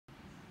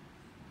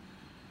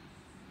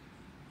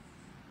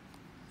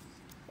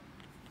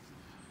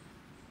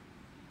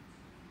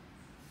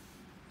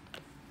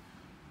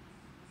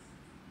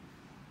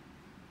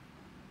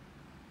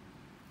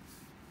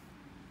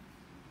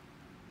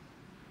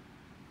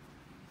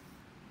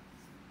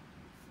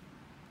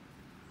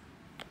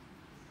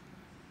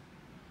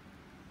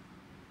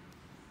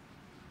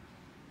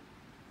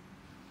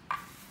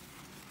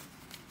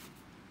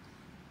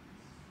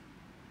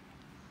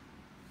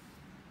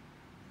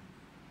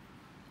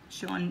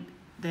showing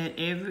that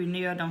every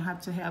nail don't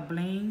have to have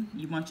bling.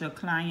 You want your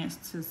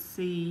clients to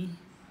see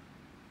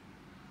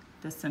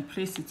the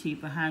simplicity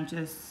behind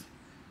just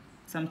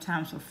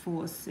sometimes a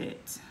full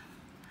set.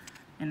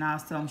 And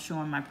also I'm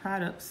showing my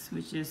products,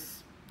 which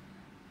is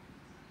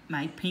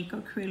my pink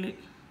acrylic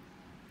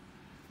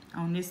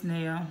on this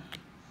nail,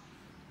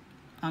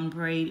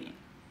 ombre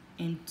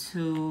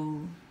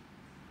into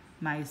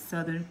my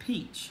southern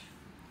peach.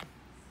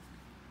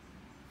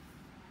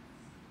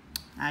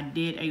 I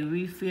did a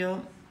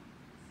refill,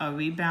 a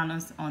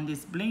rebalance on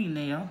this bling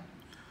nail.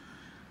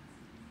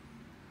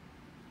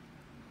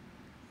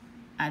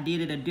 I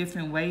did it a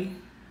different way,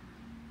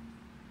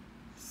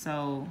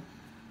 so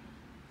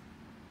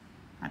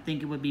I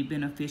think it would be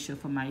beneficial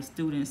for my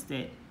students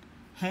that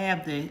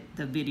have the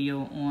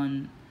video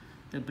on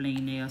the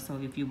bling nail. So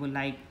if you would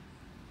like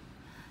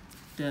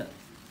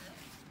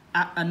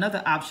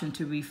another option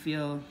to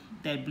refill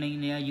that bling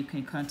nail, you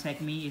can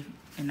contact me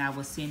and I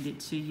will send it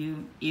to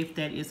you if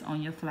that is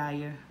on your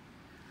flyer.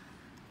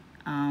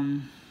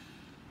 Y'all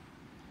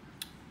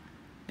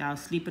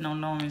sleeping on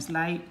Lauren's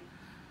Light.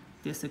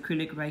 This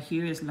acrylic right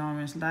here is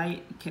Lauren's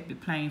Light. Kept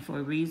it plain for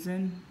a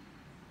reason.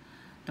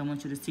 Don't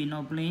want you to see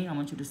no bling. I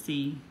want you to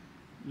see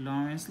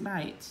Lauren's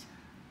Light.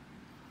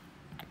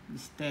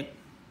 It's that,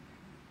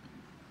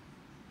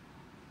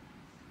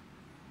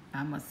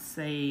 I must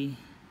say,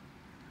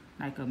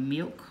 like a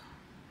milk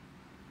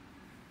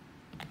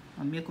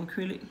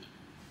acrylic.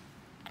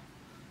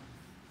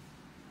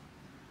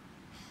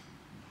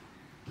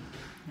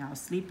 Y'all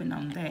sleeping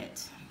on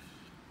that.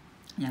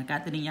 Y'all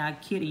got that in y'all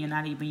kit and you're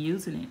not even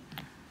using it,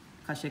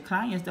 because your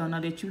clients don't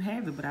know that you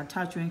have it. But I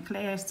taught you in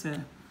class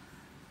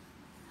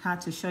how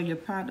to show your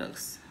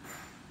products,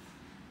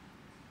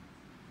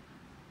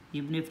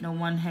 even if no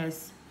one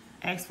has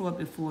asked for it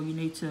before. You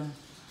need to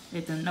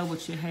let them know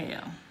what you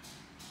have.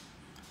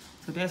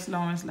 So that's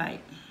Lauren's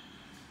Light.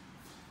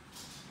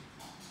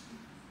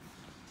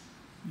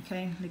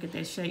 Okay, look at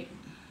that shape.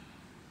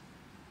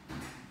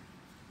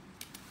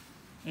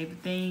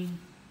 Everything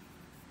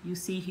you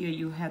see here,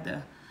 you have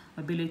the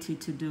ability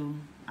to do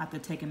after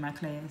taking my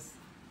class.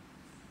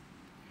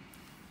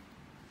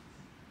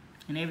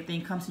 And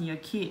everything comes in your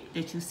kit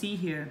that you see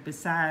here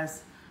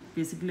besides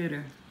this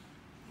glitter.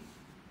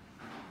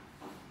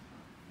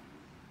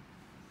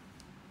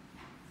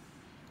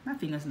 My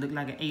fingers look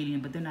like an alien,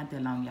 but they're not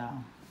that long,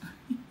 y'all.